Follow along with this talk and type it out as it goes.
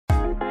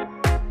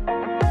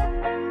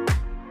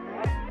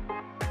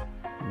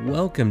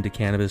Welcome to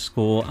Cannabis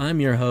School. I'm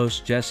your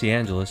host, Jesse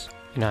Angeles.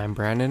 And I'm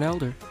Brandon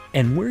Elder.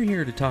 And we're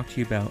here to talk to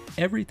you about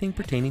everything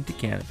pertaining to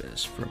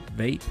cannabis, from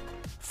vape,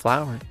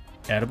 flower,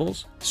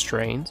 edibles,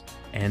 strains,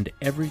 and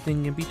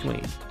everything in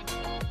between.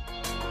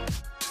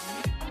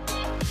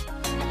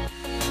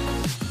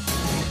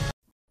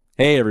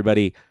 Hey,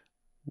 everybody.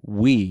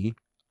 We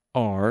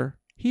are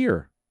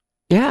here.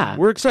 Yeah.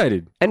 We're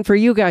excited. And for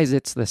you guys,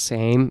 it's the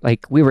same.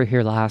 Like, we were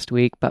here last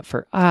week, but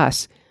for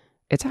us,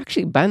 it's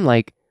actually been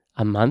like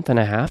a month and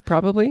a half,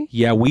 probably.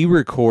 Yeah, we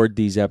record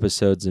these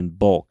episodes in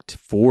bulk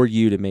for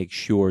you to make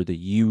sure that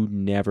you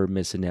never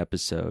miss an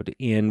episode.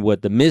 And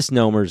what the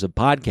misnomers of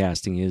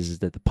podcasting is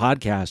that the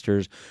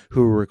podcasters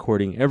who are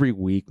recording every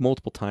week,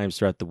 multiple times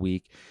throughout the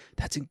week,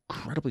 that's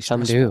incredibly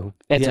stressful. Some do.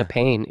 It's Yeah. a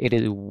pain. It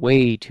is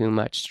way too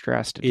much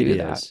stress to do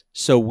that.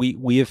 So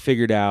we have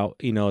figured out,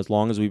 as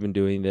long as we've been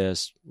doing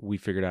this, we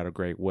figured out a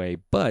great way.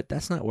 But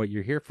that's not what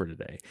you're here for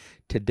today.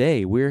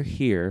 Today, we're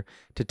here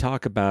to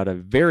talk about a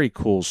very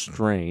cool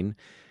strain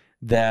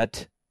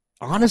that,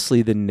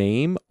 honestly, the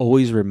name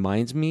always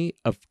reminds me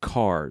of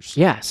cars.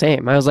 Yeah,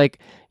 same. I was like,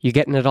 you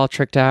getting it all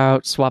tricked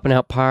out, swapping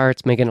out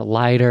parts, making it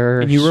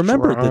lighter, And you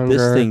remember that this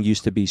stronger. thing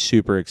used to be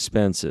super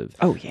expensive.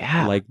 Oh,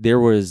 yeah. Like there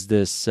was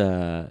this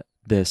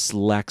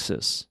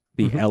Lexus,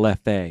 the Mhm.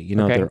 LFA,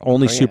 Okay. their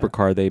only Oh, yeah.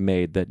 supercar they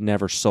made that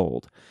never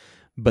sold.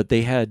 But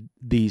they had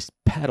these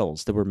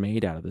pedals that were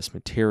made out of this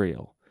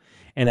material.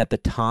 And at the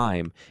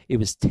time, it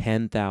was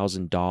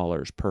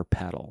 $10,000 per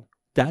pedal.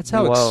 That's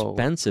how Whoa.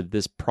 expensive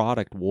this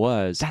product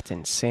was. That's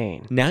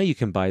insane. Now you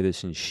can buy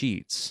this in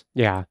sheets.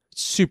 Yeah.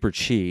 Super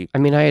cheap. I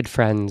mean, I had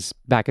friends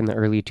back in the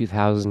early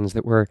 2000s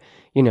that were,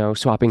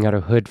 swapping out a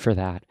hood for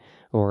that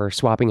or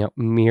swapping out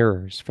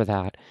mirrors for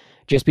that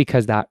just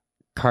because that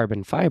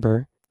carbon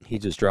fiber He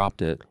just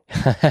dropped it.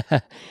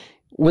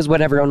 was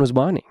what everyone was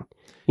wanting.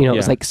 It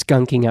was Yeah. like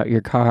skunking out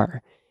your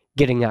car,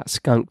 getting that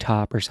skunk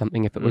top or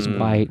something if it was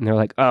white. And they're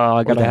like, oh,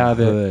 I got to have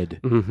it. Hood.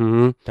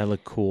 Mm-hmm. That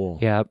looked cool.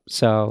 Yep.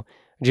 So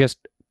just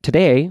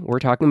today, we're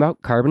talking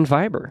about carbon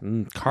fiber.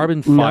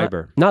 Carbon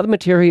fiber. Not the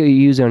material you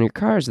use on your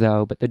cars,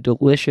 though, but the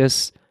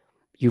delicious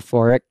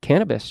euphoric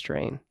cannabis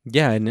strain.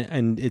 Yeah,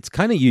 and it's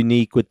kind of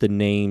unique with the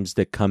names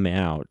that come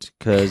out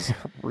because It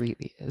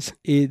really is.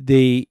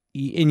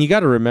 and you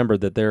got to remember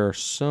that there are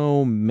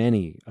so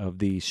many of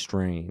these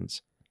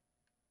strains.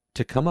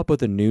 To come up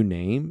with a new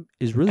name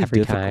is really Every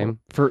difficult. time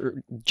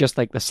for just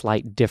like the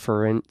slight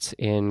difference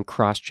in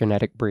cross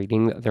genetic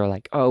breeding. They're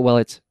like, oh, well,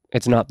 it's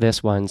not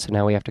this one, so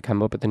now we have to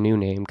come up with a new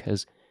name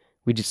because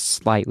we just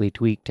slightly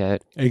tweaked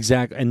it.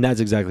 Exactly, and that's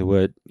exactly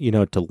what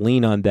to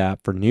lean on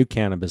that for new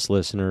cannabis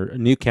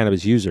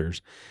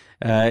users.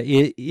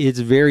 It's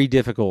very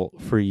difficult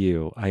for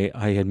you,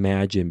 I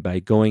imagine, by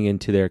going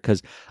into there,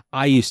 because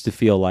I used to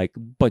feel like a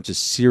bunch of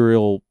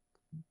cereal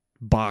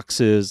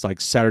boxes, like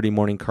Saturday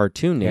morning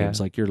cartoon names.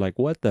 Yeah. Like you're like,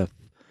 what the?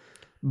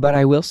 But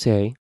I will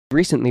say,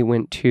 recently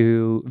went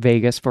to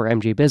Vegas for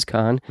MJ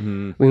BizCon.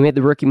 Mm, We made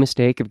the rookie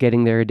mistake of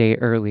getting there a day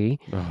early,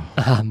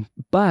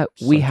 but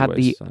we Such a had the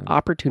waste of time.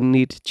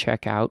 opportunity to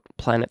check out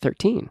Planet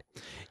 13.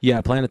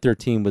 Yeah, Planet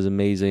 13 was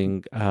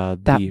amazing.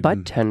 That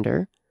bud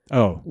tender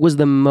Oh, was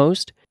the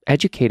most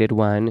educated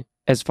one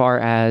as far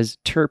as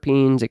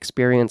terpenes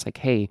experience. Like,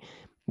 hey,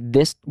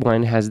 this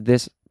one has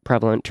this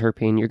prevalent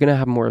terpene. You're going to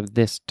have more of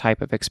this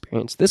type of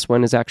experience. This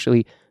one is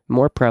actually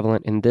more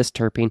prevalent in this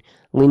terpene,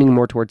 leaning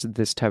more towards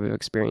this type of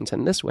experience.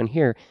 And this one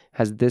here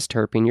has this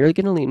terpene. You're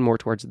going to lean more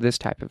towards this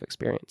type of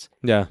experience.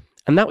 yeah.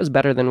 And that was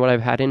better than what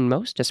I've had in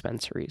most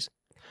dispensaries.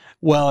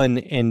 Well,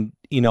 and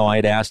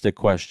I'd asked a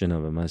question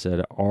of him. I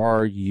said,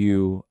 "Are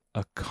you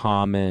a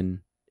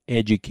common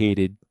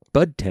educated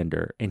bud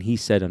tender?" And he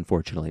said,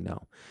 "Unfortunately,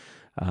 no.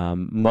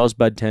 Most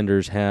bud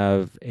tenders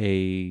have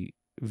a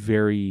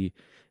very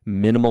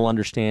minimal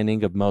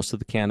understanding of most of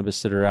the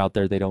cannabis that are out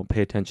there. They don't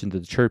pay attention to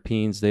the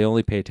terpenes. They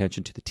only pay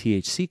attention to the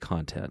THC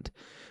content,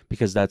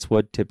 because that's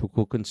what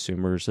typical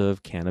consumers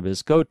of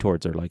cannabis go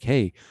towards. They're like,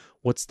 hey,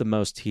 what's the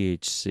most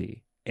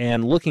THC?"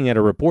 And looking at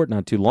a report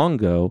not too long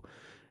ago,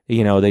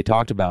 they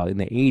talked about in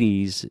the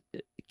 80s,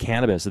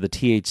 cannabis, the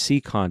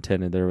THC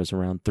content in there was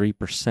around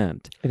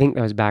 3%. I think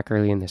that was back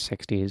early in the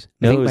 60s.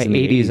 No, I it think was by in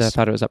the 80s, I 80s.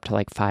 thought it was up to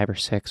like 5 or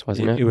 6,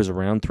 wasn't it? It was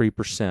around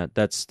 3%.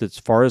 That's as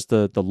far as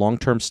the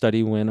long-term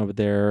study went over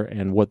there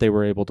and what they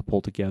were able to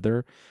pull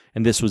together.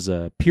 And this was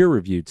a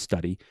peer-reviewed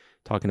study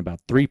talking about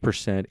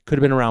 3%. It could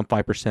have been around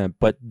 5%,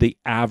 but the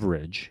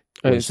average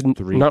was It's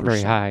 3%. not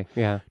very high.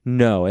 Yeah.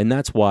 No, and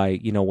that's why,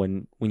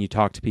 when you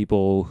talk to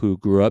people who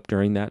grew up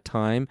during that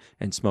time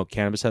and smoked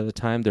cannabis at the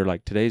time, they're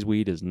like, today's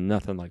weed is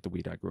nothing like the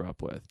weed I grew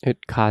up with.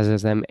 It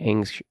causes them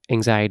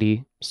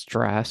anxiety,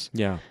 stress,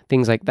 Yeah.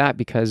 things like that,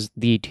 because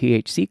the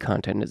THC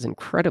content is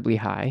incredibly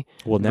high.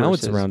 Well, now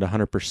it's Versus- around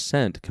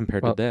 100%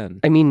 compared Well, to then.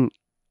 I mean,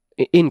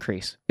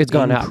 increase. It's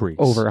gone Increase.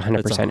 up over It's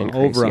 100% increase.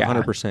 Over yeah.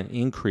 100%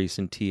 increase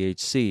in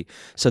THC.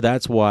 So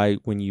that's why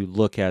when you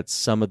look at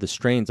some of the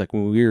strains, like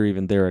when we were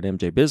even there at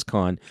MJ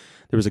BizCon,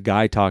 there was a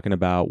guy talking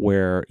about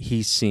where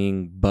he's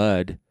seeing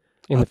bud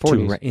In the up to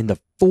 40s. in the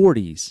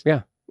 40s.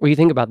 Yeah. Well, you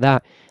think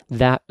about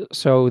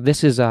so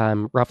this is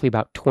roughly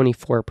about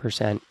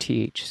 24%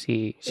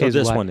 THC So is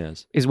this what one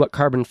is. what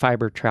carbon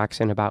fiber tracks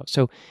in about.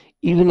 So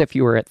even if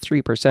you were at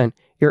 3%,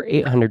 you're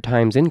 800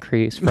 times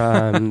increase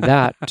from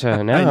that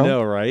to now. I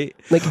know, right?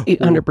 Like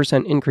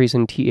 800% increase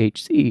in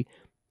THC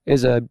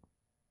is a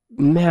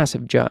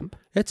massive jump.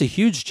 That's a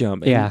huge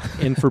jump. Yeah.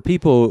 And for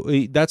people,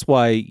 that's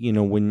why,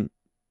 when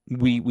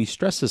we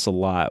stress this a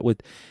lot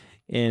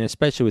and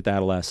especially with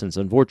adolescents,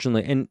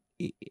 unfortunately,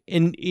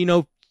 and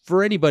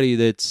for anybody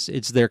it's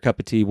their cup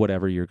of tea,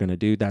 whatever you're going to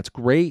do, that's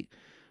great.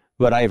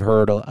 But I've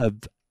heard of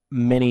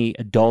many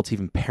adults,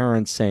 even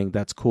parents, saying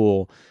that's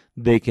cool.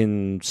 They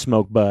can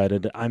smoke bud,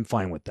 and I'm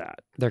fine with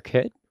that. Their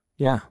kid?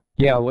 Yeah.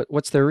 Yeah.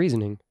 What's their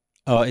reasoning?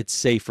 It's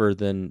safer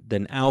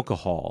than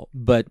alcohol,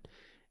 but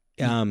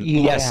yes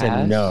Yes.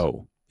 and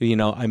no.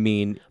 I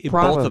mean,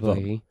 Probably. both of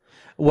them.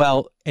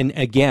 Well, and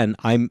again,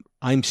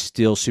 I'm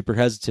still super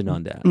hesitant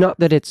on that. Not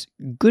that it's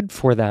good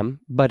for them,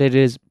 but it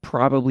is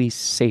probably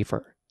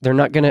safer. They're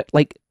not going to,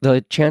 like,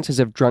 the chances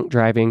of drunk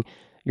driving,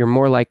 you're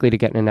more likely to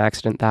get in an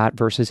accident that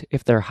versus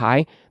if they're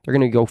high, they're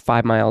going to go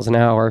 5 miles an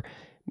hour.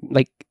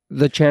 Like,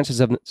 the chances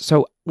of,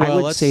 so I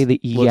would say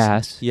that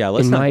yes. Yeah,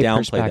 let's in not my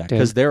downplay that,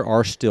 because there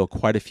are still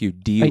quite a few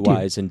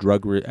DUIs and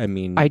drug.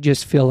 I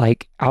just feel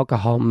like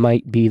alcohol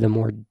might be the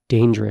more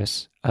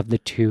dangerous of the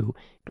two.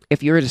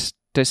 If you were to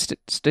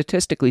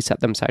statistically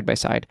set them side by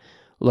side,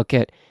 look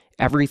at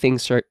everything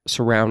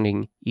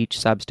surrounding each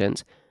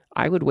substance,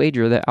 I would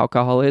wager that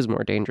alcohol is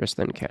more dangerous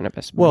than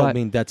cannabis. Well, but I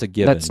mean, that's a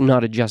given. that's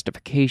not a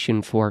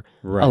justification for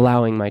Right.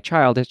 allowing my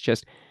child. It's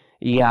just,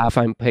 yeah, if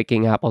I'm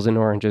picking apples and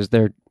oranges,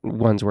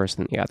 one's worse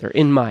than the other,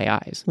 in my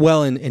eyes.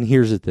 Well, and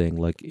here's the thing.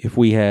 Like, if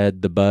we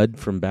had the bud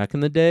from back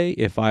in the day,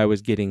 if I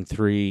was getting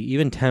 3,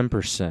 even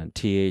 10%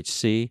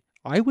 THC,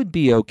 I would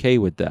be okay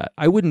with that.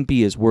 I wouldn't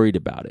be as worried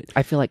about it.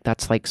 I feel like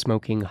that's like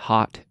smoking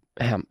hot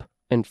hemp.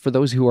 And for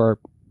those who are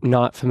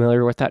not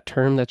familiar with that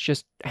term, that's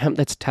just hemp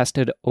that's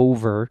tested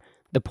over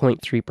the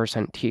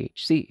 0.3%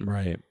 THC.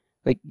 Right.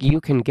 Like, you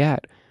can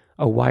get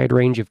a wide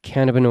range of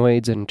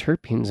cannabinoids and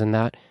terpenes in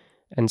that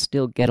and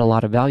still get a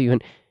lot of value.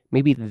 And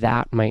maybe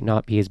that might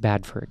not be as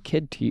bad for a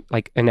kid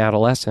like an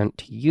adolescent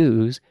to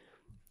use,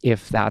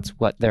 if that's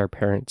what their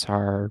parents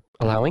are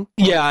allowing.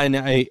 Yeah, and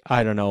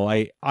I don't know.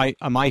 I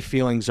my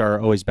feelings are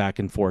always back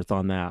and forth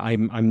on that.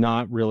 I'm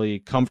not really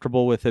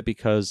comfortable with it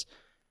because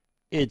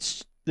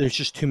there's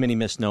just too many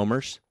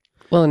misnomers.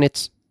 Well, and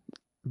it's,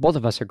 both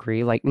of us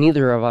agree, like,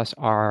 neither of us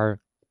are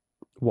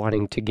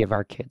wanting to give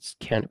our kids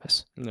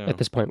cannabis at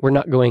this point. We're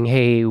not going,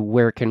 hey,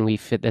 where can we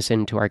fit this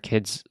into our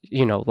kids',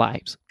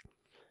 lives?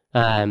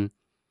 And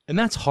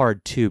that's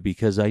hard too,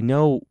 because I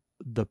know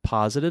the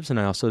positives and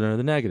I also know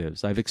the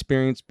negatives. I've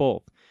experienced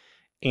both.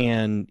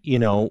 And,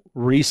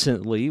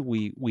 recently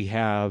we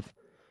have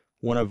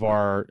one of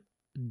our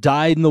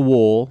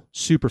dyed-in-the-wool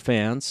super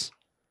fans,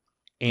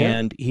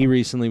 and he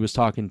recently was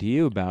talking to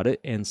you about it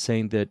and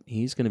saying that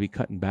he's going to be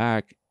cutting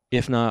back,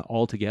 if not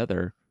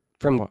altogether,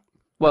 for a while.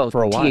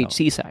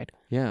 THC side.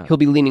 Yeah. He'll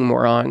be leaning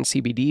more on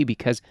CBD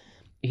because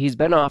he's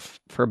been off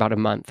for about a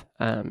month.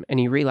 And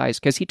he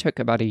realized, because he took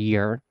about a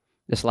year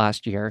this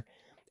last year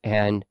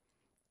and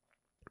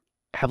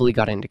heavily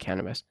got into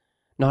cannabis,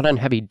 not on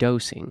heavy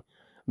dosing,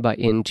 but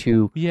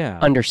into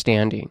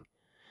understanding,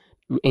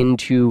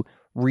 into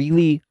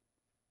really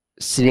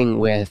sitting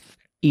with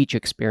each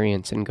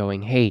experience and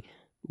going, hey,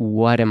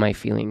 what am I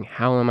feeling?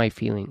 How am I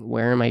feeling?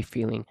 Where am I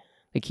feeling?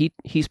 Like,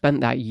 he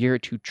spent that year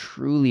to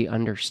truly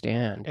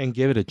understand and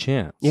give it a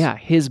chance. Yeah,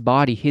 his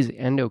body, his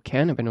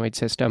endocannabinoid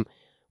system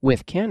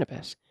with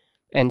cannabis.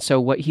 And so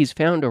what he's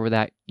found over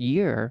that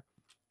year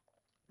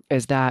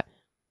is that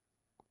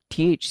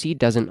THC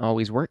doesn't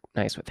always work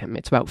nice with him.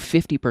 It's about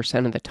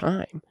 50% of the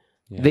time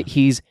that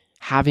he's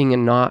having a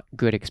not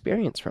good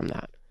experience from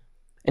that.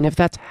 And if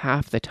that's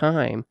half the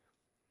time,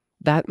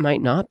 that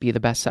might not be the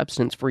best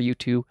substance for you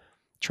to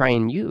try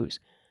and use.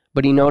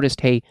 But he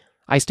noticed, hey,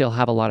 I still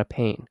have a lot of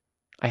pain.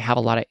 I have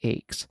a lot of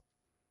aches.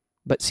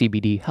 But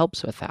CBD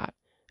helps with that.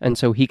 And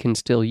so he can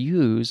still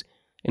use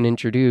and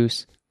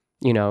introduce,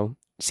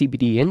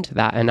 CBD into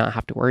that and not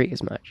have to worry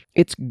as much.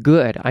 It's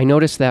good. I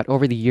noticed that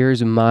over the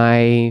years,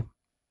 my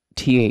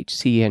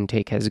THC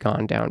intake has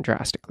gone down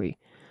drastically.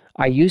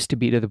 I used to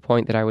be to the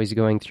point that I was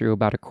going through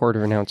about a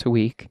quarter an ounce a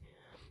week.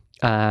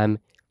 I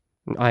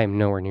am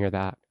nowhere near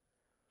that.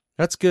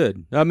 That's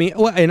good. I mean,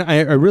 and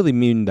I really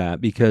mean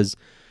that because,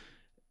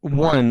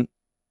 one,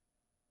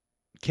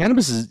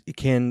 cannabis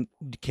can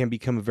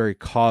become a very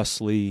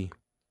costly.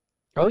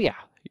 Oh yeah,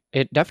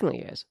 it definitely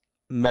is.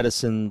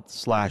 Medicine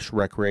 /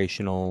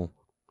 recreational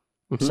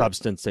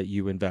substance that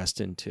you invest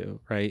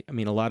into, right? I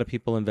mean, a lot of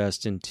people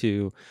invest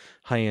into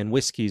high-end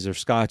whiskeys or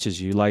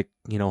scotches. You like,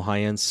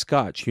 high-end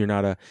scotch. You're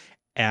not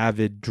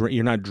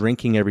you're not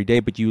drinking every day,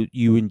 but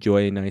you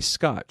enjoy a nice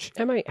scotch.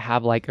 I might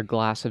have like a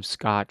glass of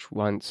scotch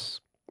once,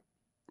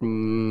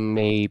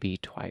 maybe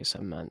twice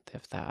a month,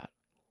 if that.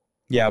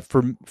 Yeah,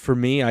 for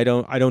me, I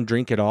don't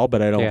drink at all,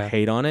 but I don't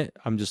hate on it.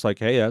 I'm just like,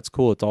 hey, that's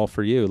cool. It's all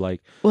for you.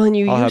 Like, well,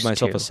 and I'll have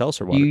myself a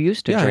seltzer water. You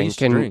used to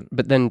drink,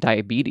 but then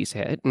diabetes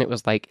hit, and it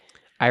was like,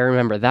 I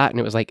remember that, and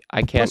it was like,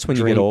 I can't Plus, when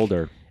you drink get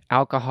older,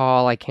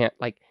 alcohol. I can't,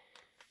 like,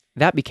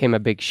 that became a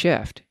big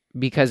shift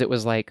because it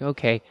was like,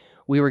 okay,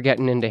 we were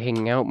getting into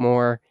hanging out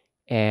more,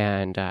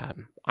 and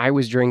I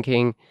was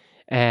drinking,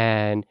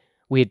 and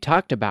we had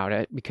talked about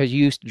it because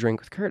you used to drink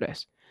with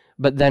Curtis.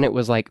 But then it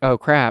was like, oh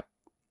crap,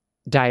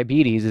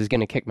 diabetes is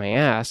going to kick my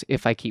ass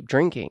if I keep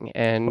drinking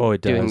and Oh,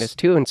 it doing does. this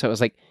too. And so it was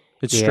like,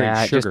 it's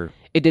yeah, straight sugar.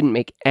 it didn't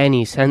make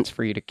any sense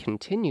for you to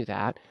continue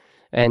that.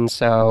 And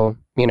so,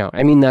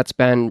 I mean, that's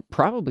been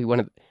probably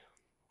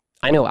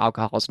I know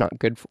alcohol is not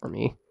good for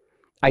me.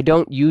 I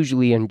don't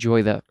usually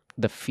enjoy the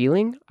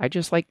feeling. I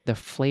just like the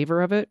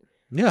flavor of it.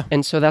 Yeah.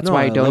 And so that's No,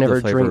 why I I don't love the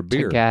ever flavor of drink to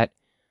beer. get,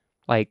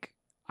 like,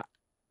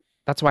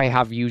 that's why I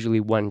have usually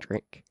one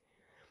drink.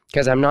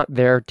 Because I'm not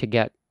there to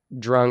get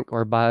drunk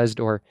or buzzed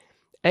or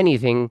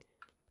anything.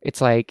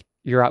 It's like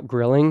you're out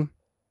grilling,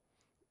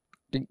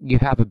 you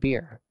have a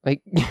beer.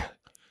 Like,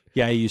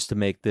 Yeah, I used to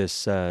make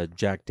this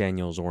Jack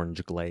Daniel's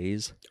orange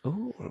glaze,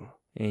 oh,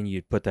 and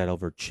you'd put that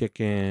over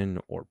chicken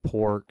or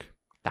pork.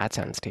 that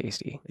sounds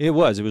tasty. It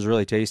was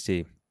really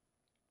tasty.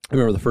 I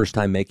remember the first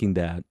time making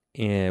that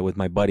with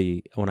my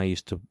buddy when I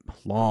used to,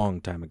 long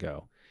time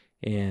ago.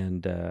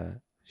 And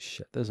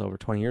shit, this is over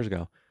 20 years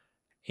ago.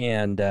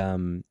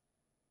 And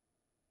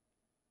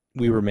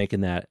we were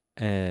making that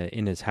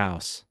in his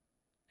house.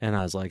 And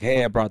I was like,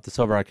 hey, I brought this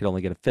over. I could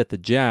only get a fifth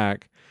of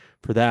Jack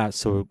for that.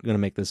 So we're going to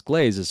make this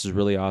glaze. This is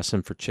really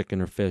awesome for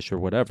chicken or fish or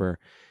whatever.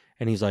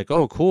 And he's like,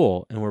 oh,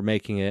 cool. And we're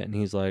making it. And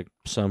he's like,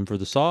 some for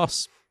the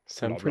sauce.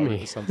 Some Not for really,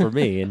 me. some for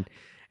me. And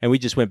we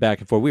just went back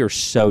and forth. We were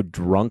so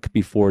drunk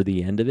before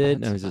the end of it.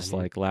 And I was That's just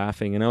funny. like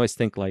laughing. And I always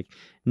think like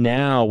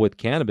now with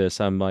cannabis,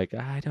 I'm like,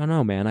 I don't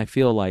know, man. I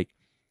feel like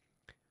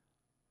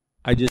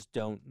I just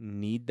don't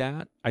need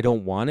that. I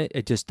don't want it.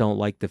 I just don't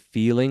like the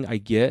feeling I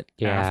get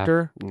Yeah.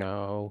 after.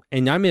 No.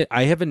 And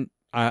I haven't,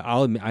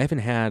 I'll admit, I haven't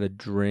had a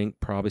drink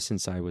probably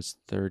since I was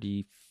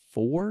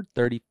 34,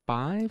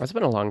 35. That's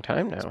been a long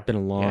time now. It's been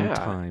a long Yeah.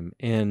 time.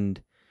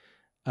 And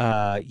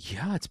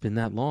yeah, it's been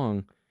that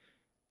long.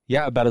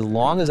 Yeah, about as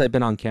long as I've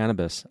been on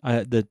cannabis.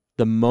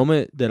 The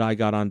moment that I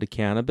got onto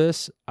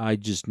cannabis, I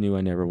just knew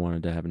I never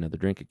wanted to have another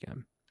drink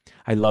again.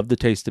 I love the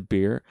taste of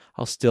beer.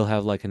 I'll still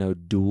have like an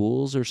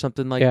O'Doul's or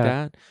something like Yeah.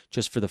 that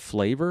just for the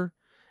flavor.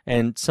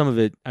 And some of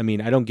it, I mean,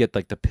 I don't get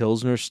like the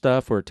Pilsner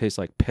stuff where it tastes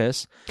like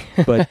piss,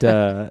 but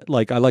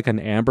like I like an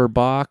Amber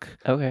Bock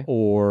Okay.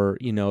 or,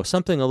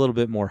 something a little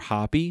bit more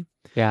hoppy.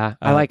 Yeah,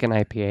 I like an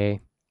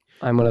IPA.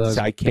 I'm one of those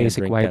I can't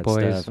basic drink white that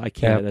boys. stuff. I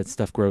can't. That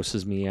stuff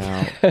grosses me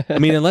out. I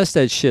mean, unless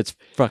that shit's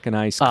fucking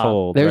ice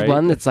cold. There's right?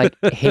 one that's like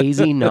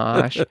hazy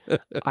nosh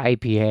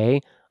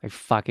IPA. I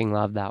fucking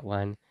love that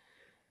one.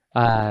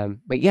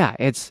 But yeah,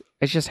 it's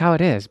just how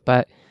it is.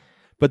 But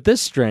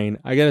this strain,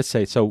 I gotta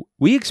say, so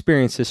we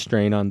experienced this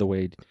strain on the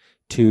way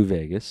to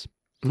Vegas,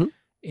 Mhm.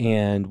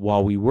 and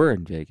while we were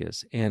in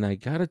Vegas, and I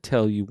gotta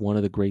tell you one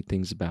of the great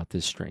things about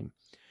this strain.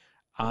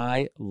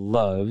 I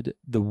loved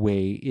the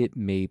way it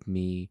made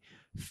me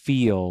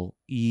feel,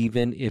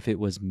 even if it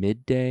was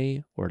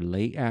midday or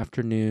late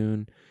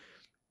afternoon.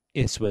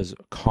 It was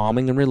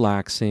calming and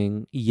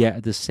relaxing, yet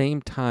at the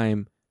same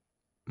time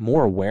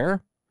more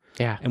aware.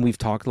 yeah, And we've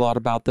talked a lot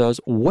about those.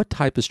 What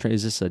type of strain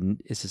is this?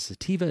 Is this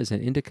sativa? Is it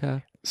an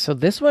indica? so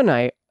this one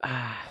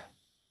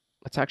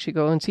let's actually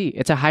go and see.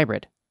 It's a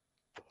hybrid.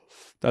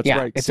 That's yeah,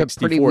 right. it's a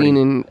pretty 60-40.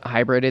 lean-in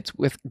hybrid. It's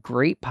with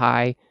grape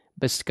pie,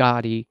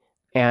 biscotti,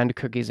 and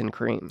cookies and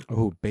cream.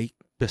 Oh,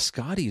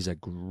 biscotti is a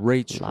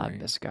great Love strain.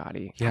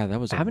 biscotti. Yeah, that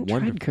was I a haven't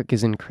wonderful. tried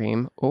cookies and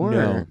cream or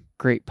No.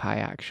 grape pie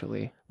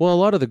actually. Well, a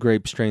lot of the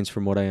grape strains,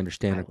 from what I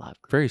understand, I are love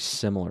very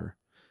similar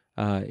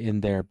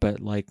in there. But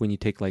like when you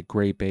take like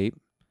grape ape,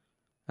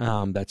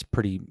 that's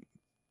pretty.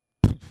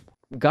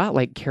 got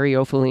like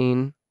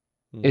caryophyllene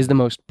Mm. is the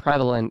most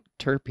prevalent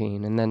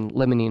terpene, and then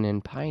limonene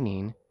and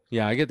pinene.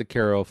 Yeah, I get the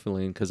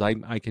caryophyllene because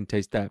I can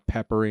taste that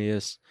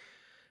pepperiness.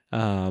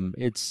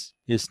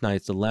 It's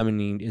nice. The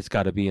limonene, it's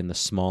got to be in the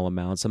small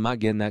amounts. I'm not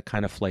getting that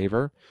kind of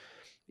flavor.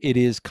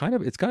 It's got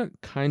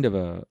kind of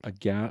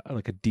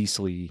like a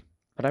diesely.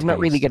 But I'm not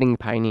really Taste. getting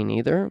pinene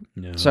either.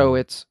 No.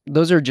 So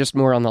those are just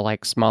more on the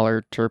like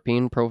smaller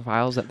terpene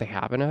profiles that they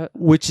have in it.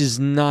 Which is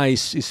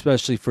nice,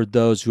 especially for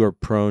those who are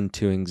prone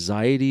to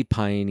anxiety.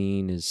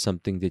 Pinene is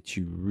something that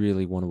you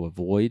really want to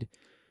avoid.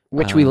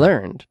 Which we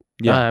learned.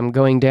 Yeah.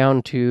 Going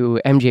down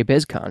to MJ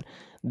BizCon.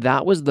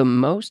 That was the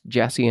most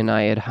Jesse and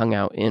I had hung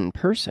out in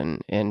person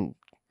in,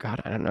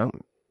 God, I don't know,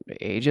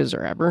 ages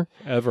or ever.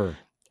 Ever.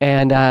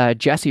 And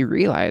Jesse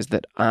realized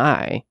that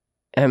I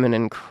am an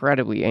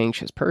incredibly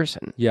anxious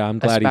person. Yeah, I'm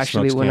glad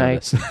Especially he smokes when I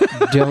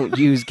cannabis. don't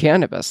use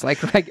cannabis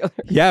like regular.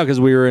 Yeah, because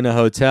we were in a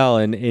hotel,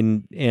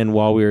 and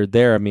while we were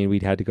there, I mean,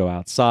 we'd had to go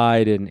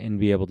outside and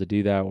be able to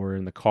do that. We're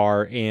in the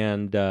car,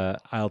 and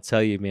I'll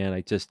tell you, man,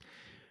 I just,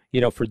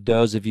 for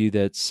those of you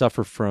that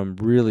suffer from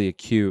really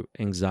acute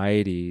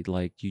anxiety,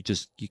 like you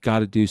got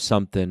to do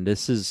something.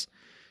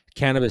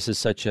 Cannabis is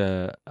such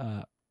a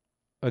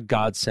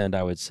godsend,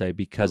 I would say,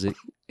 because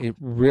it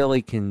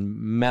really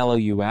can mellow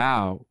you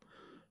out,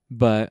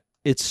 but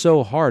it's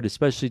so hard,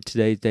 especially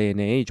today's day and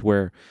age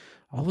where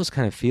always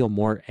kind of feel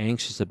more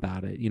anxious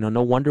about it.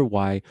 No wonder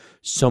why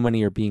so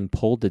many are being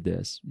pulled to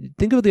this.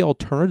 Think of the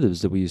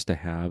alternatives that we used to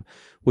have,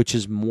 which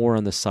is more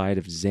on the side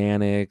of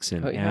Xanax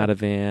and Oh, yeah.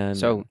 Ativan.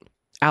 So,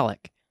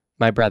 Alec,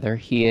 my brother,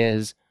 he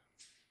is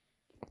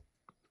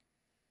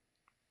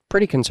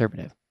pretty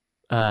conservative.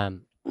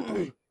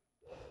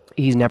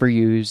 He's never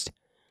used,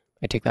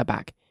 I take that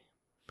back.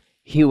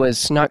 He was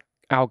snuck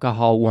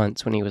alcohol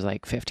once when he was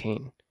like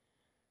 15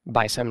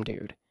 by some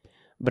dude.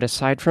 But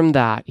aside from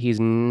that, he's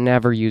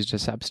never used a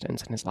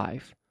substance in his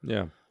life.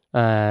 Yeah.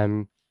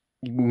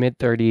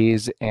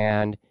 Mid-30s,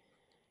 and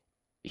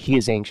he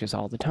is anxious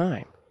all the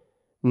time.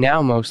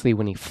 Now, mostly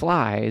when he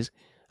flies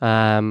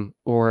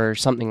or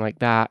something like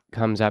that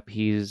comes up,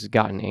 he's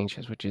gotten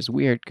anxious, which is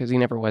weird because he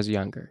never was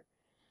younger.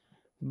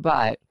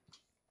 But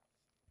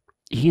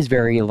he's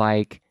very,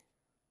 like,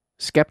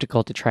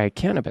 skeptical to try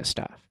cannabis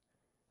stuff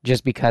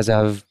just because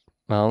of,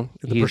 well...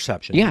 The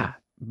perception. Yeah,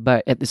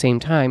 but at the same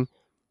time,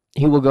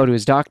 he will go to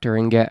his doctor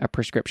and get a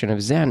prescription of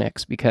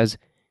Xanax because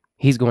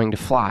he's going to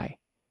fly.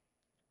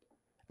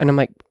 And I'm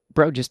like,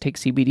 bro, just take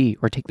CBD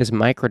or take this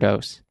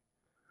microdose.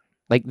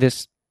 Like,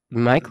 this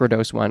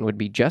microdose one would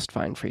be just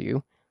fine for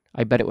you.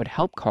 I bet it would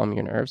help calm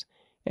your nerves,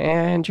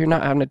 and you're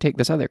not having to take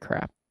this other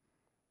crap.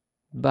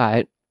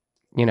 But,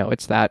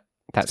 it's that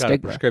It's got a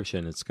stigma.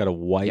 prescription. It's got a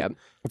white. Yep.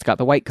 It's got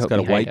the white coat It's got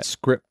a behind white it.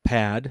 script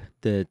pad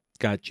that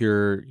got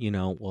your,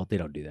 well, they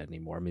don't do that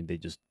anymore. I mean, they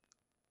just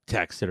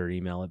text it or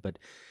email it, but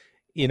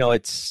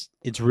it's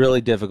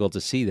really difficult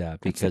to see that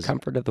It's the because,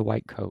 comfort of the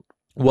white coat.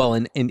 well,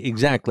 and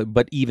exactly,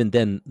 but even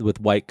then with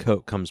white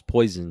coat comes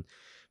poison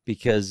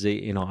because,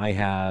 I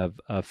have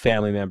a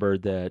family member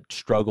that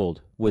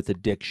struggled with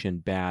addiction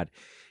bad,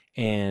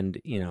 and,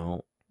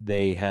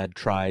 they had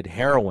tried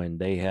heroin.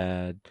 They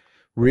had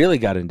really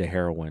got into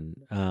heroin,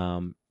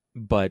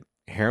 but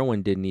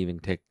heroin didn't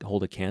even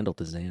hold a candle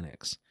to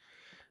Xanax.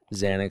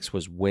 Xanax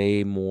was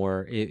way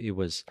more, it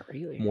was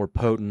Really? more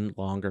potent,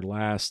 longer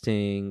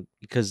lasting,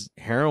 because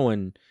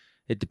heroin,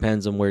 it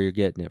depends on where you're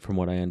getting it, from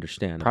what I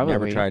understand. I've never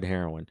Probably. tried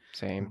heroin.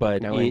 Same.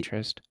 But no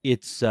interest.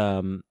 It's,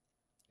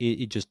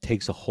 it just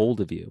takes a hold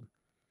of you.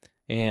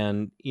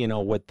 And,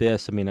 with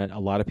this, I mean, a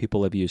lot of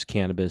people have used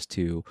cannabis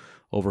to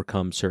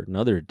overcome certain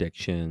other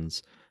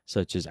addictions,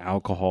 such as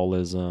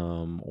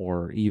alcoholism,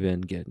 or even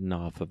getting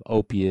off of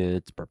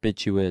opiates,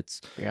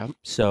 barbiturates. Yeah.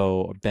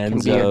 So Can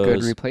be a good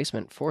benzos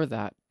replacement for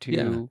that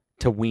to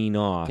to wean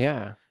off.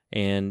 yeah.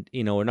 And,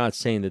 we're not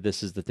saying that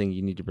this is the thing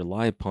you need to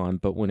rely upon,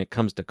 but when it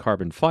comes to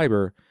carbon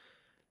fiber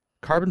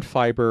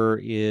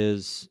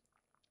is,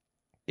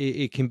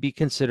 it can be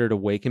considered a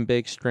wake and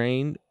bake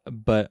strain,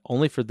 but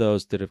only for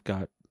those that have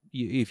got,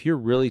 if you're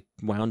really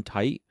wound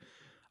tight,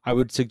 I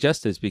would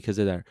suggest this because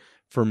of that.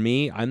 For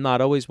me, I'm not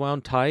always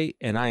wound tight,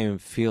 and I am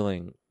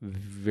feeling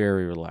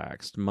very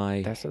relaxed.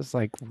 This is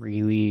like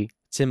really,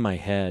 It's in my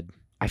head.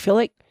 I feel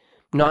like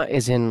not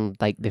as in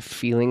like the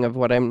feeling of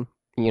what I'm,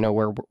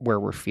 where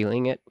we're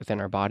feeling it within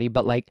our body,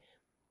 but like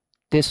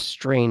this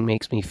strain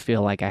makes me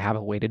feel like I have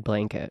a weighted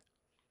blanket.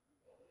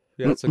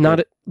 Yeah, That's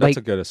that's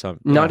a good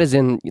assumption. Not as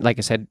in, like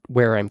I said,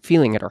 where I'm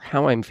feeling it or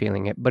how I'm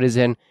feeling it, but as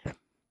in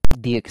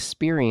the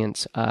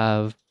experience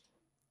of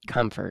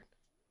comfort,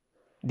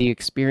 the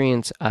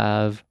experience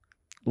of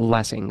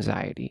less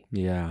anxiety,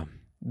 Yeah.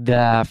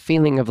 the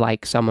feeling of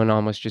like someone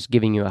almost just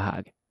giving you a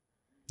hug.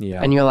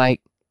 Yeah. And you're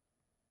like,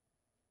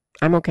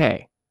 I'm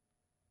okay.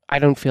 I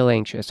don't feel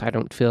anxious. I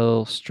don't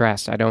feel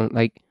stressed. I don't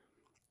like,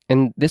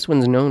 and this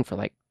one's known for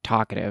like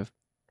talkative,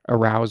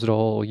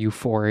 arousal,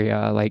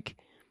 euphoria. Like,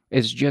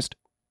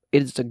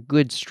 it's a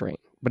good strain,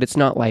 but it's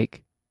not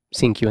like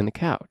sink you in the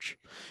couch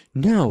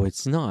No,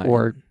 it's not.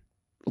 or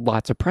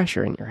lots of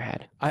pressure in your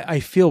head. I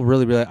feel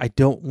really, really,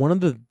 one of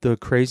the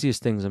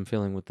craziest things I'm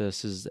feeling with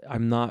this is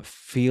I'm not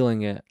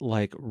feeling it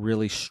like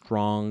really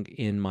strong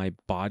in my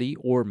body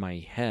or my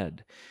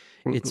head.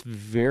 It's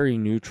very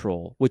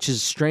neutral, which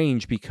is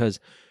strange because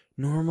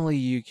normally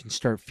you can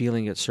start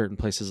feeling at certain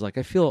places. Like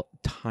I feel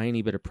a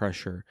tiny bit of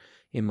pressure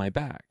in my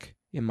back,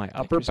 in my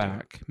upper Interesting.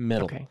 back,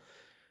 middle. Okay.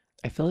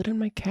 I feel it in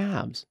my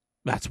calves.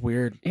 That's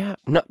weird. Yeah,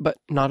 but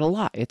not a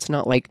lot. It's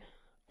not like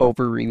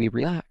over really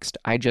relaxed.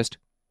 I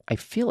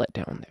feel it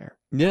down there.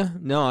 Yeah,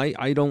 no,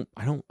 I don't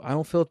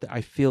feel it.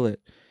 I feel it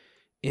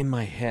in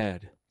my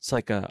head. It's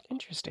like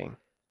Interesting.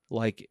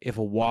 like if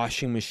a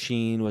washing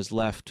machine was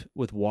left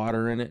with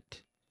water in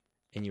it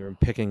and you're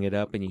picking it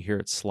up and you hear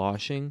it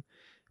sloshing,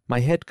 my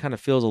head kind of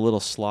feels a little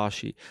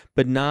sloshy,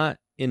 but not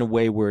in a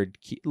way where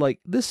like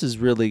this is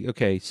really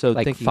okay. So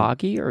Like thinking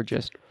foggy or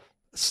just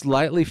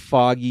slightly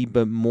foggy,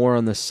 but more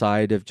on the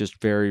side of just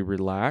very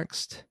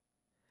relaxed,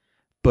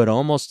 but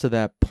almost to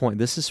that point.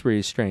 This is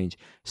really strange.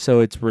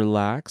 So it's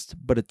relaxed,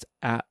 but it's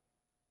at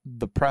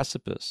the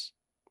precipice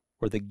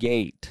or the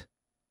gate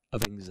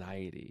of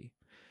anxiety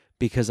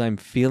because I'm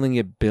feeling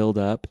it build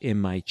up in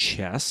my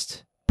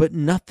chest, but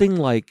nothing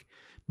like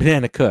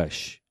Banana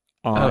Kush.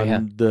 on yeah.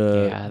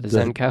 the The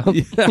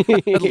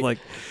Zenko. Yeah, like,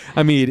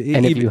 I mean,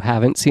 And if you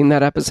haven't seen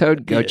that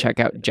episode, go check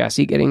out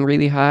Jesse getting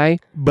really high.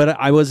 But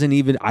I wasn't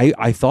even.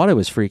 I thought I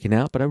was freaking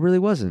out, but I really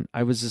wasn't.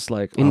 I was just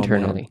like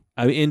Internally.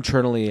 Oh, man.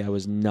 Internally, I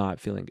was not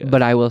feeling good.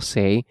 But I will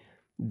say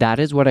that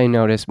is what I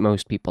notice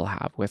most people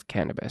have with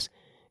cannabis.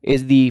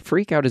 Is the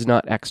freak out is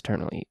not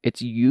externally.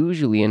 It's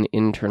usually an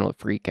internal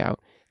freak out.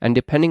 And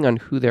depending on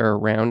who they're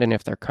around and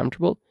if they're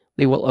comfortable,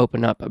 they will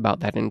open up about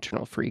that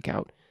internal freak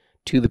out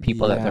to the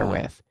people that they're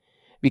with.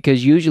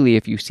 Because usually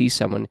if you see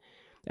someone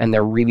and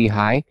they're really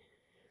high,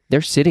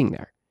 they're sitting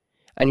there.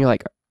 And you're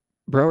like,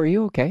 bro, are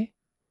you okay?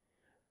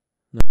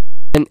 No.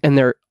 And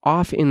they're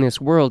off in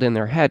this world in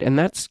their head. And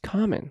that's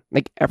common.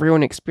 Like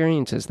everyone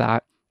experiences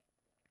that.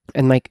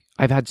 And like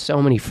I've had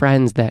so many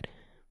friends that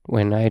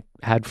when I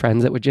had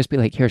friends that would just be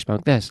like, here,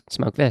 smoke this,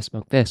 smoke this,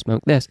 smoke this,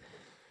 smoke this,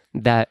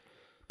 that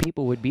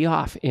people would be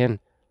off in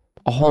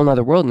a whole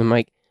nother world. And I'm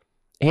like,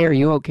 hey, are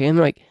you okay? And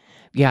they're like,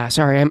 yeah,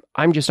 sorry,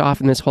 I'm just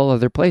off in this whole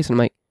other place. And I'm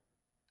like,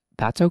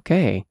 that's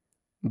okay.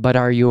 But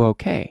are you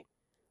okay?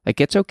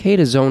 Like, it's okay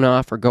to zone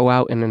off or go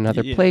out in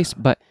another place,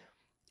 but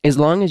as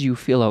long as you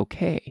feel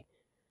okay,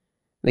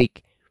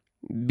 like,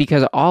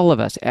 because all of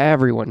us,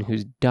 everyone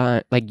who's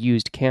done, like,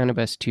 used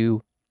cannabis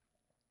to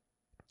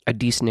a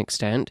decent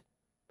extent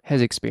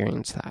has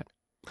experienced that.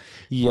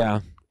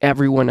 Yeah.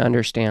 Everyone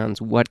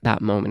understands what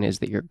that moment is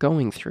that you're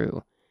going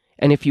through.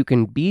 And if you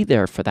can be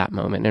there for that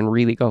moment and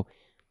really go,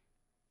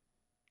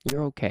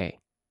 you're okay.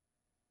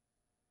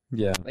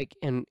 Yeah. Like,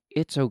 and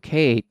it's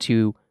okay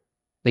to,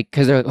 like,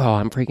 because they're, oh,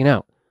 I'm freaking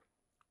out.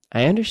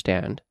 I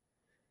understand,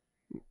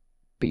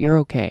 but you're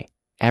okay.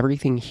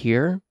 Everything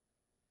here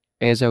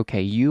is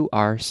okay. You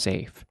are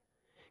safe.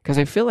 Because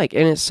I feel like,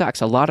 and it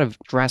sucks, a lot of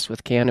stress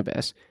with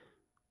cannabis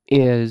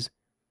is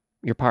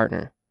your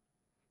partner,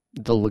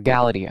 the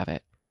legality of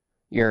it,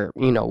 your,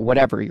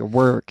 whatever, your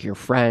work, your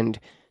friend,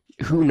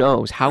 who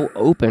knows, how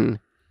open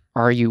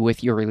are you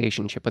with your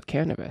relationship with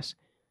cannabis?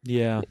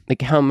 Yeah.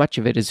 Like how much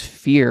of it is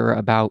fear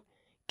about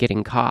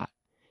getting caught,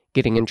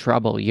 getting in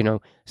trouble,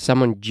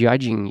 someone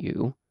judging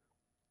you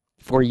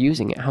for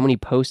using it. How many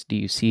posts do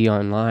you see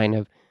online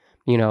of,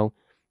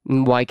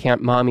 why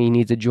can't mommy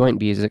needs a joint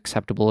be as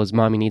acceptable as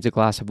mommy needs a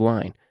glass of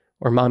wine?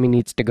 Or mommy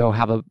needs to go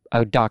have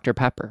a Dr.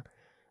 Pepper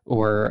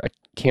or a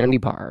candy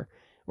bar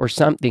or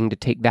something to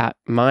take that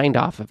mind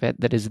off of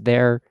it that is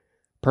their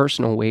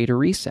personal way to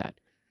reset.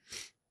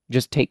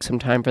 Just take some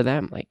time for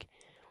them. Like,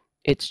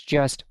 it's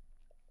just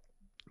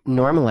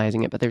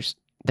normalizing it, but there's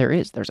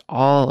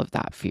all of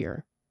that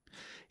fear.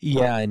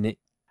 Yeah, and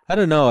I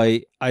don't know.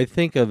 I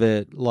think of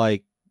it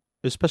like,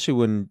 especially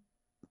when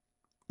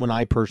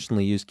I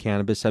personally use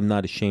cannabis, I'm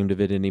not ashamed of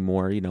it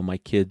anymore. My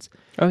kids.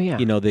 Oh yeah.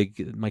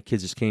 My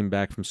kids just came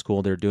back from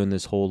school. They're doing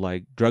this whole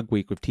like drug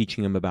week of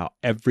teaching them about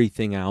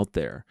everything out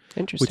there.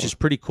 Interesting. Which is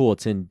pretty cool.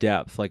 It's in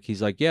depth. Like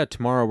he's like, yeah,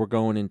 tomorrow we're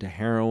going into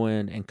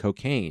heroin and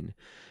cocaine.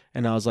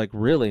 And I was like,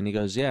 really? And he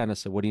goes, yeah. And I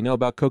said, what do you know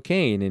about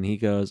cocaine? And he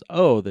goes,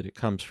 oh, that it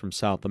comes from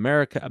South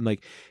America. I'm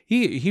like,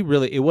 he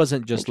really, it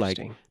wasn't just like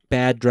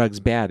bad drugs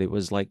bad. It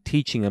was like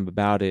teaching him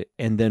about it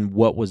and then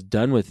what was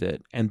done with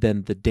it and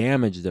then the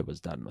damage that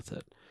was done with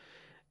it.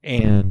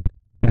 And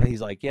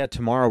he's like, yeah,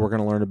 tomorrow we're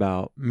going to learn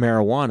about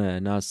marijuana.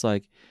 And I was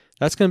like,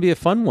 that's going to be a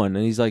fun one.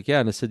 And he's like,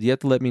 yeah. And I said, you have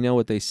to let me know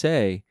what they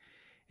say.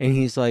 And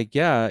he's like,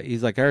 yeah.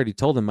 He's like, I already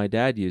told him my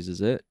dad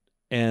uses it.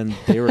 And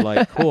they were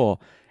like,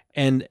 cool.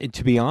 And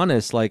to be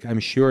honest, like, I'm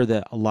sure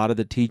that a lot of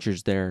the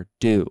teachers there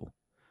do.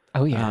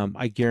 Oh, yeah.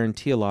 I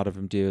guarantee a lot of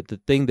them do. The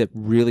thing that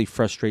really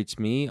frustrates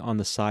me on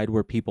the side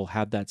where people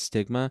have that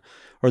stigma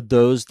are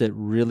those that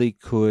really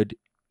could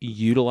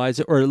utilize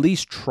it or at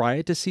least try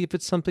it to see if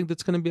it's something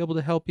that's going to be able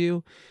to help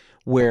you,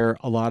 where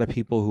a lot of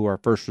people who are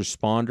first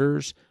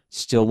responders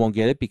still won't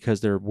get it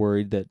because they're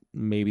worried that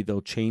maybe they'll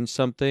change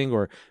something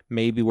or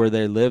maybe where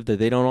they live that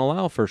they don't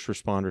allow first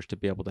responders to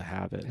be able to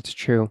have it. It's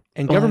true.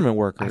 And government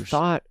workers.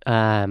 I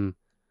thought,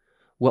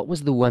 what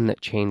was the one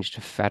that changed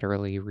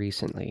federally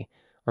recently?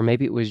 Or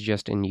maybe it was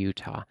just in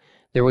Utah.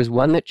 There was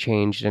one that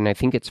changed, and I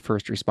think it's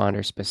first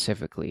responders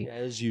specifically. Yeah,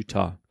 it is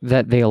Utah.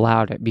 That they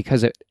allowed it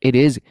because it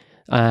is,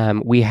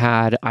 we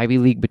had Ivy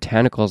League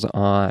Botanicals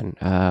on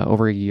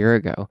over a year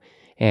ago,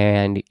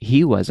 and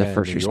he was a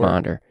first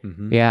responder.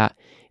 Mm-hmm. Yeah.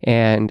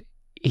 And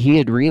he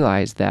had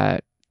realized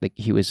that like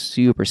he was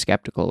super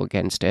skeptical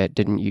against it,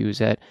 didn't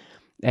use it,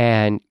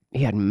 and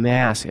he had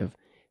massive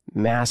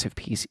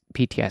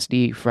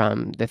PTSD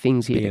from the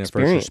things he had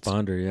experienced. Being a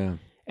first responder, yeah.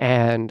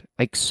 And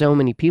like so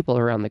many people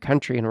around the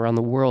country and around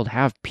the world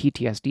have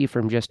PTSD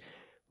from just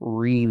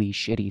really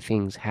shitty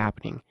things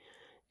happening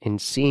and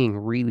seeing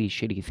really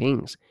shitty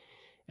things.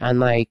 And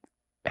like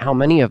how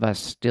many of us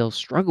still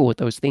struggle with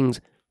those things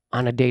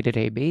on a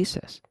day-to-day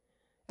basis?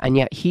 And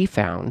yet he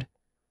found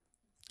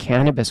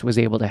cannabis was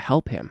able to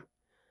help him.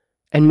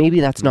 And maybe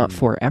that's not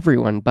for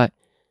everyone, but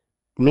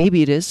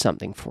maybe it is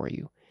something for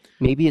you.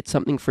 Maybe it's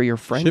something for your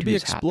friend. Should be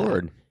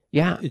explored.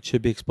 Yeah. It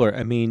should be explored.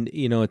 I mean,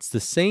 it's the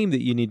same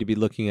that you need to be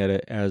looking at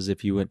it as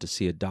if you went to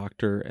see a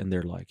doctor and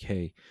they're like,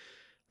 hey,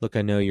 look,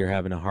 I know you're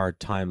having a hard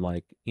time.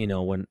 Like,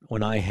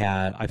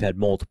 I've had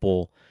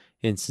multiple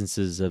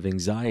instances of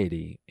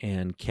anxiety,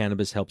 and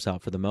cannabis helps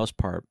out for the most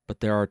part, but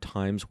there are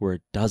times where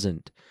it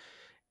doesn't.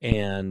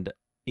 And,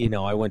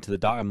 I went to the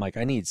doctor. I'm like,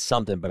 I need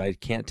something, but I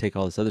can't take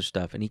all this other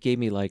stuff. And he gave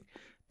me like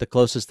the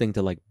closest thing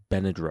to like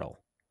Benadryl,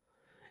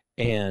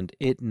 and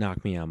it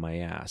knocked me on my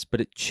ass,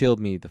 but it chilled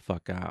me the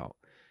fuck out.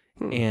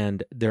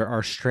 And there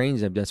are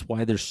strains, and that's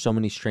why there's so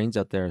many strains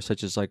out there,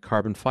 such as like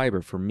carbon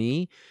fiber. For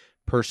me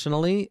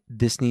personally,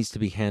 this needs to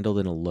be handled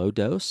in a low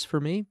dose for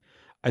me.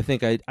 I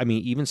think I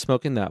mean, even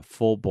smoking that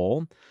full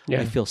bowl,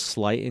 I feel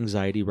slight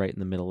anxiety right in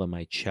the middle of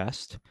my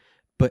chest,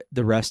 but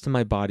the rest of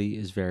my body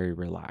is very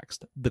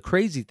relaxed. The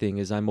crazy thing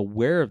is I'm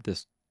aware of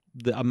this.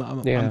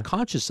 I'm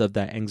conscious of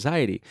that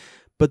anxiety,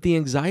 but the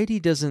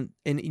anxiety doesn't,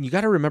 and you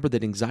got to remember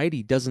that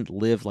anxiety doesn't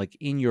live like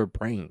in your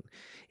brain.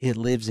 It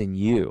lives in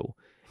you.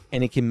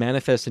 And it can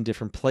manifest in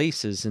different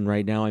places. And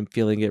right now I'm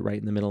feeling it right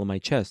in the middle of my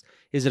chest.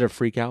 Is it a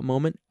freak out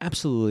moment?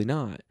 Absolutely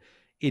not.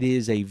 It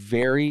is a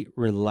very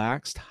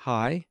relaxed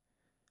high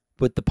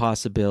with the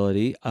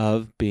possibility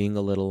of being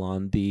a little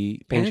on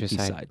the panicky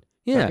side.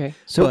 Yeah. Okay.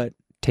 So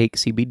take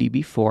CBD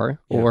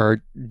before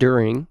or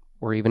during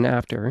or even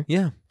after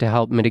to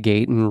help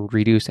mitigate and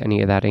reduce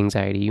any of that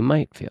anxiety you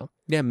might feel.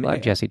 Yeah.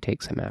 But Jesse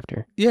takes them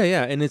after.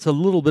 Yeah. And it's a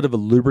little bit of a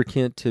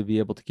lubricant to be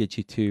able to get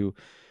you to,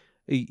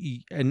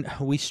 and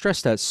we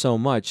stress that so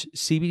much.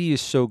 CBD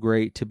is so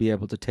great to be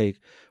able to take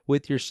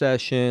with your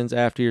sessions,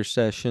 after your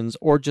sessions,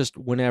 or just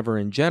whenever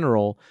in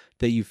general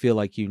that you feel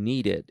like you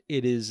need it.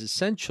 It is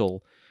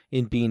essential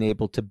in being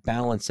able to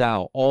balance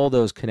out all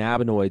those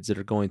cannabinoids that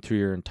are going through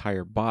your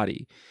entire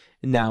body.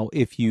 Now,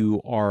 if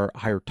you are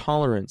higher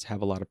tolerance,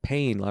 have a lot of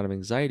pain, a lot of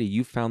anxiety,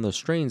 you found those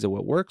strains of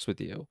what works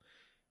with you,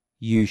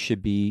 you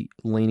should be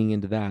leaning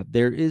into that.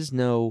 There is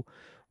no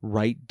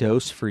right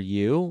dose for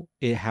you.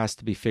 It has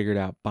to be figured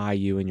out by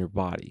you and your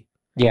body.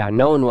 Yeah,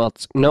 no one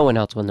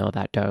else will know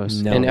that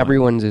dose.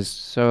 Everyone's is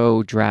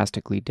so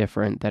drastically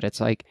different that it's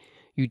like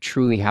you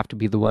truly have to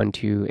be the one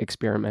to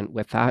experiment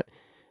with that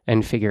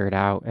and figure it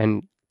out.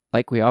 And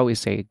like we always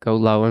say, go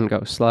low and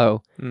go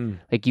slow.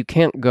 Like you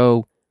can't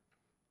go,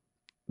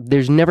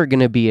 there's never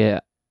going to be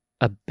a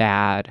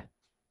bad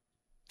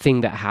thing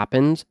that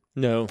happens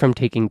from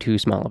taking too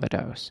small of a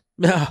dose.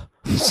 No.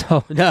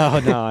 So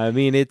no. I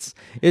mean, this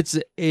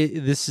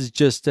is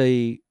just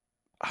I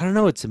don't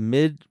know. It's a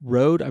mid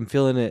road. I'm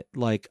feeling it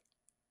like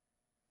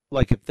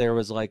if there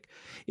was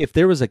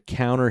a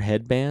counter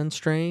headband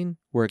strain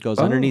where it goes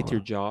underneath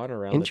your jaw and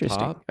around the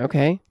top.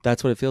 Okay.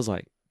 That's what it feels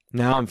like.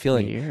 Now I'm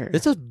feeling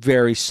it's a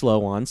very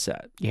slow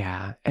onset.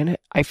 Yeah. And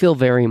I feel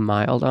very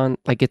mild on,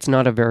 like it's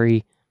not a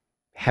very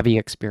heavy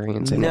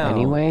experience in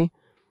any way.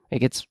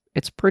 Like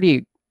it's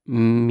pretty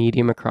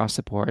medium across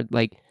the board.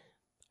 Like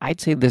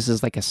I'd say this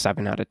is like a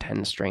 7 out of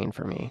 10 strain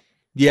for me.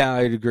 Yeah,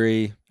 I'd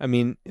agree. I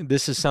mean,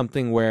 this is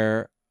something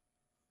where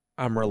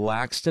I'm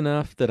relaxed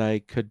enough that I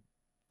could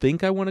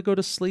think I want to go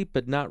to sleep,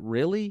 but not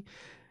really.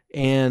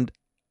 And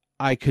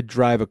I could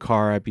drive a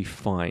car. I'd be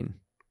fine.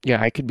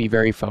 Yeah, I could be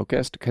very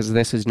focused because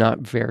this is not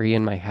very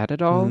in my head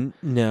at all.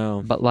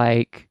 No. But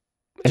like,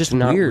 it's just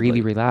not weird,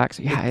 really like, relaxed.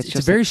 Yeah, it's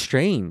just very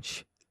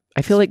strange.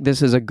 I feel like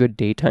this is a good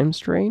daytime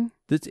strain.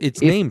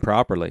 It's named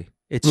properly.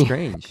 It's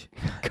strange.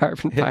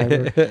 Carbon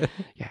fiber.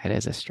 Yeah, it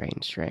is a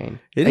strange strain.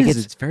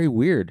 It's very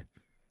weird.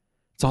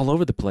 It's all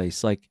over the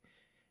place. Like,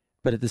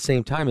 but at the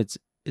same time,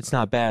 it's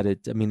not bad.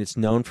 It's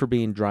known for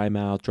being dry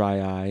mouth, dry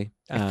eye.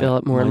 I feel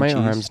it more in my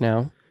arms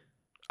now.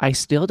 I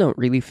still don't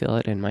really feel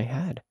it in my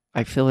head.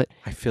 I feel it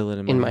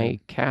in my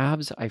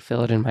calves. I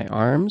feel it in my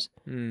arms.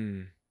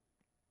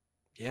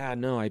 Yeah,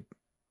 no, I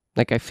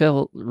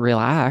feel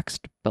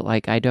relaxed, but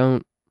like I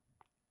don't.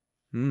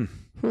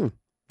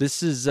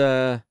 This is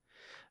like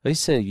I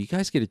said, you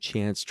guys get a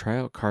chance, try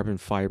out carbon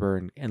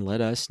fiber and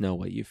let us know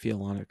what you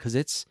feel on it, because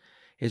it's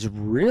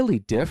really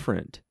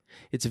different.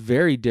 It's a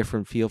very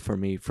different feel for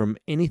me from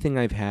anything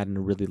I've had in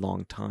a really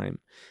long time.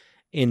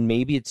 And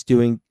maybe it's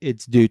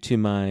due to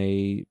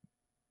my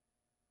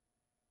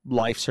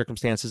life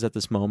circumstances at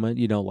this moment,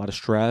 a lot of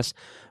stress.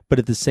 But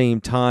at the same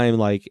time,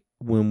 like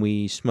when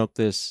we smoked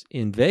this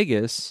in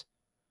Vegas,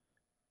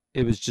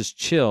 it was just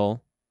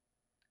chill.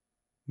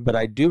 But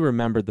I do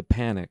remember the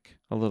panic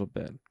a little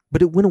bit.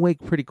 But it went away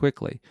pretty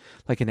quickly,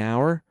 like an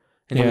hour,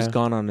 and it was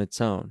gone on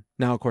its own.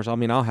 Now, of course,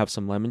 I'll have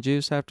some lemon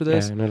juice after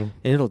this, and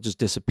it'll just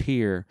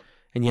disappear.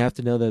 And you have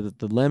to know that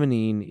the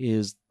limonene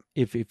is,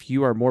 if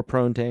you are more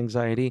prone to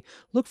anxiety,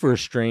 look for a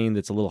strain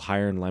that's a little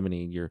higher in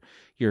limonene.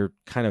 Your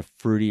kind of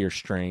fruitier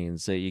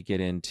strains that you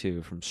get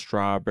into from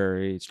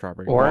strawberry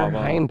or guava.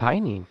 high in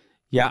pinene.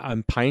 Yeah,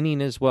 I'm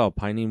pinene as well.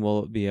 Pinene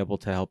will be able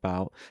to help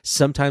out.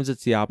 Sometimes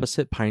it's the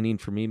opposite. Pinene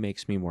for me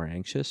makes me more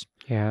anxious.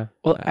 Yeah.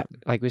 Well,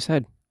 like we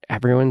said,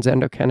 everyone's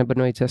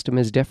endocannabinoid system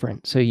is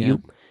different. So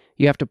you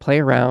have to play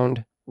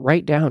around,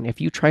 write down. If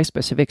you try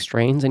specific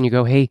strains and you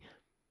go, hey,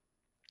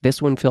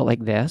 this one felt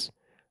like this,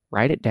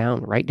 write it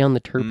down. Write down the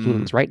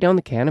terpenes. Write down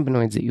the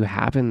cannabinoids that you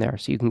have in there.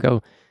 So you can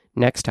go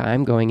next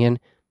time going in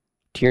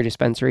to your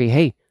dispensary,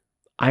 hey,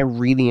 I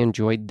really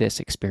enjoyed this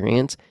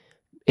experience.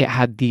 it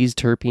had these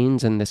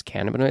terpenes and this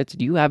cannabinoids.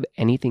 Do you have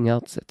anything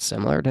else that's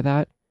similar to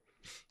that?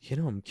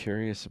 I'm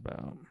curious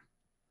about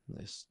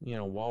this.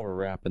 While we're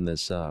wrapping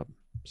this up,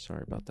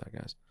 sorry about that,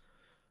 guys.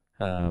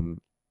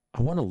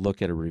 I want to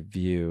look at a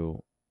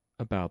review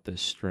about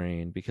this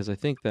strain because I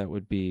think that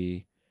would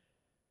be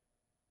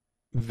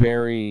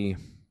very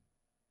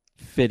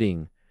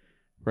fitting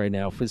right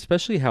now,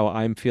 especially how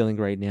I'm feeling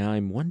right now.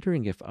 I'm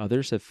wondering if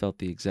others have felt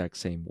the exact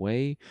same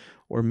way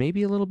or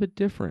maybe a little bit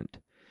different.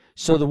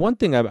 So the one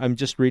thing I'm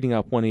just reading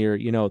up one here,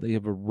 they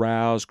have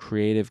aroused,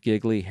 creative,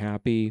 giggly,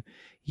 happy.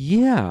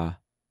 Yeah,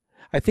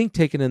 I think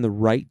taken in the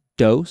right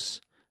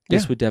dose,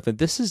 this would definitely,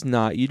 this is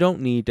not, you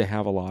don't need to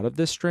have a lot of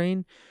this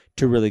strain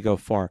to really go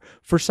far.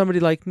 For somebody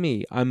like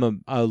me,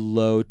 I'm a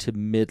low to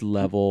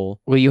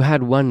mid-level. Well, you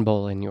had one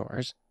bowl in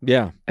yours.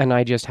 Yeah. And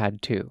I just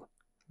had 2.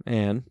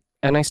 And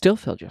I still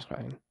feel just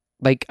fine.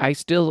 Like,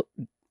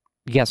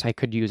 yes, I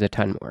could use a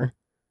ton more,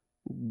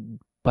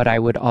 but I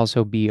would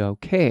also be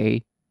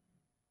okay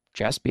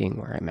just being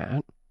where I'm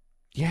at.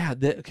 Yeah.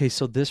 Okay.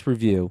 So this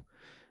review,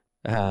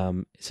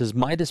 it says,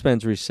 my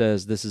dispensary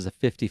says this is a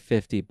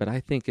 50-50, but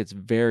I think it's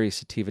very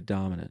sativa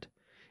dominant.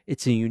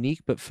 It's a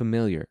unique but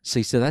familiar.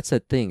 So that's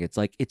that thing. It's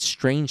like, it's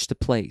strange to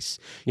place,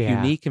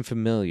 unique and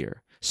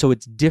familiar. So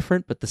it's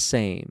different, but the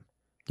same.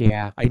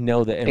 Yeah. I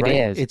know that. It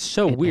is. It's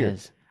so weird.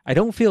 I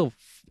don't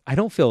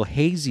feel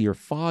hazy or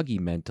foggy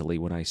mentally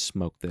when I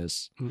smoke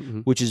this,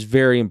 which is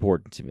very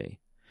important to me.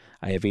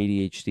 I have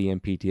ADHD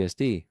and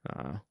PTSD.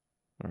 All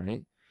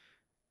right.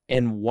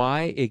 And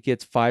why it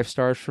gets 5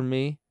 stars from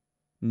me?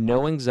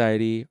 No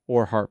anxiety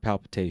or heart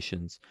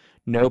palpitations.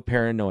 No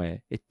paranoia.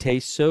 It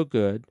tastes so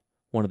good.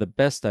 One of the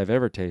best I've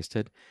ever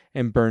tasted,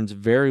 and burns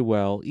very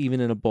well, even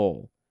in a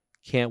bowl.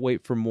 Can't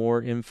wait for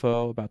more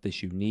info about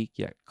this unique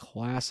yet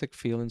classic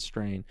feeling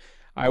strain.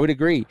 I would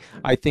agree.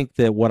 I think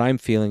that what I'm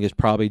feeling is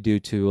probably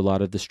due to a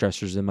lot of the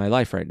stressors in my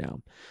life right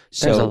now.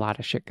 So, there's a lot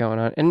of shit going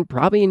on, and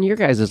probably in your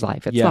guys'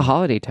 life. It's the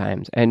holiday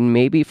times, and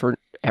maybe for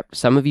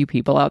some of you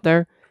people out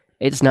there,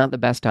 it's not the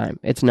best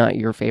time. It's not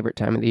your favorite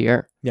time of the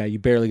year. Yeah, you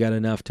barely got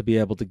enough to be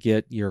able to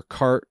get your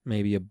cart,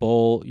 maybe a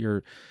bowl.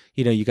 You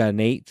got an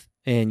eighth,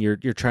 and you're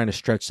trying to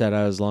stretch that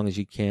out as long as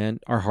you can.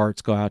 Our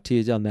hearts go out to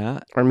you on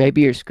that. Or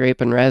maybe you're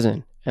scraping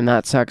resin, and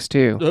that sucks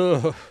too.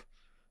 Ugh.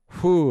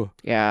 Whew.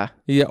 Yeah.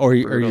 Yeah, or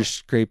you're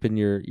scraping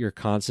your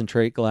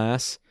concentrate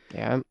glass.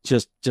 Yeah.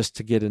 Just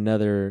to get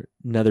another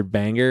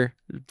banger.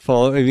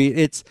 I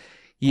mean,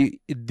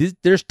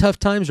 there's tough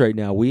times right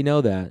now. We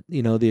know that.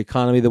 The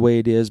economy the way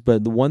it is,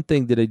 but the one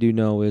thing that I do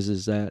know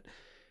is that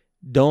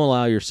don't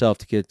allow yourself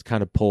to get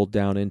kind of pulled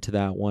down into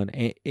that one,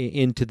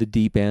 into the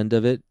deep end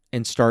of it,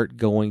 and start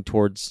going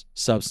towards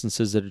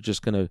substances that are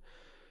just going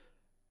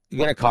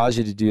to cause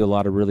you to do a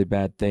lot of really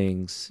bad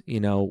things.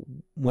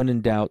 When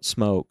in doubt,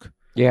 smoke.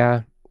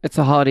 Yeah. It's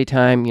the holiday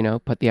time,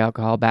 put the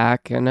alcohol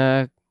back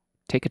and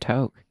take a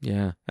toke.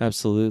 Yeah,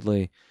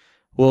 absolutely.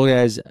 Well,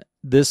 guys,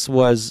 this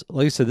was,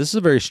 like I said, this is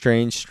a very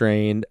strange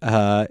strain.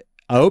 I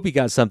hope you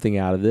got something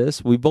out of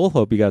this. We both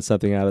hope you got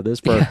something out of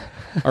this. For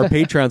our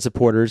Patreon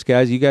supporters,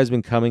 guys, you guys have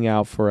been coming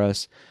out for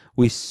us.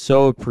 We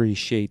so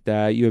appreciate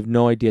that. You have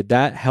no idea.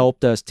 That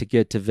helped us to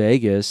get to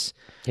Vegas.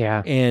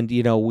 Yeah. And,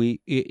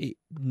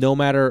 no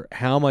matter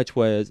how much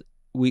we're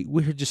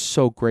just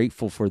so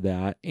grateful for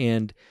that.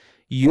 And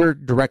you're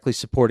directly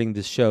supporting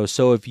this show.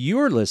 So if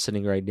you're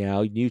listening right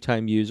now,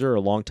 new-time user or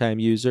long-time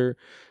user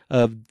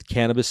of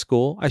Cannabis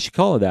School, I should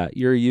call it that.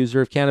 You're a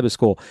user of Cannabis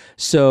School.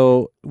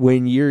 So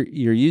when you're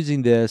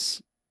using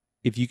this,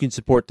 if you can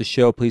support the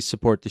show, please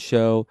support the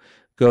show.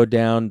 Go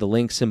down the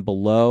links in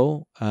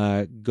below.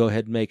 Go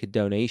ahead and make a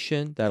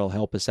donation. That'll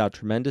help us out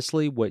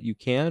tremendously. What you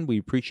can, we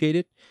appreciate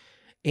it.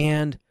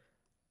 And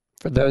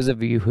for those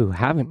of you who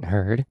haven't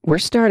heard, we're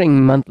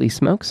starting monthly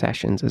smoke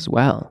sessions as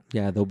well.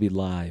 Yeah, they'll be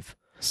live.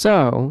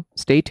 So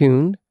stay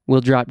tuned.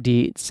 We'll drop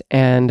deets,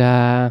 and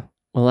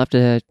we'll have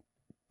to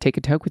take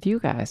a toke with you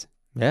guys.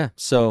 Yeah.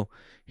 So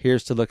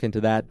here's to look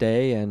into that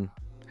day, and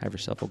have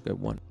yourself a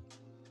good one.